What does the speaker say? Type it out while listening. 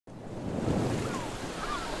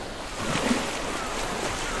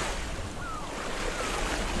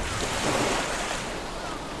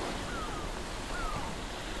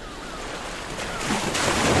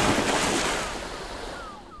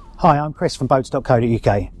Hi, I'm Chris from boats.co.uk,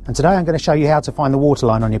 and today I'm going to show you how to find the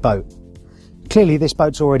waterline on your boat. Clearly this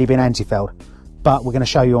boat's already been anti-fouled, but we're going to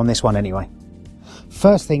show you on this one anyway.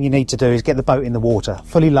 First thing you need to do is get the boat in the water,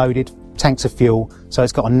 fully loaded, tanks of fuel, so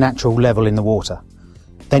it's got a natural level in the water.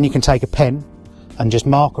 Then you can take a pen and just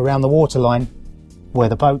mark around the waterline where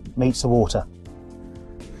the boat meets the water.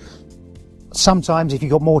 Sometimes if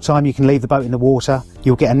you've got more time you can leave the boat in the water,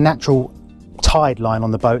 you'll get a natural tide line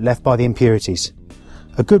on the boat left by the impurities.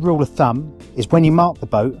 A good rule of thumb is when you mark the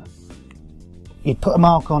boat, you'd put a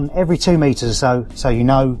mark on every 2 meters or so, so you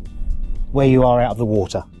know where you are out of the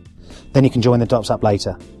water. Then you can join the dots up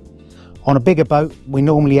later. On a bigger boat, we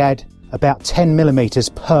normally add about 10 millimeters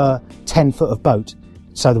per 10 foot of boat,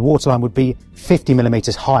 so the waterline would be 50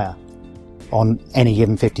 millimeters higher on any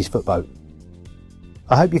given 50 foot boat.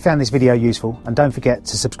 I hope you found this video useful, and don't forget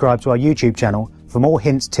to subscribe to our YouTube channel for more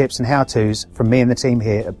hints, tips and how-tos from me and the team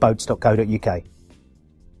here at boats.co.uk.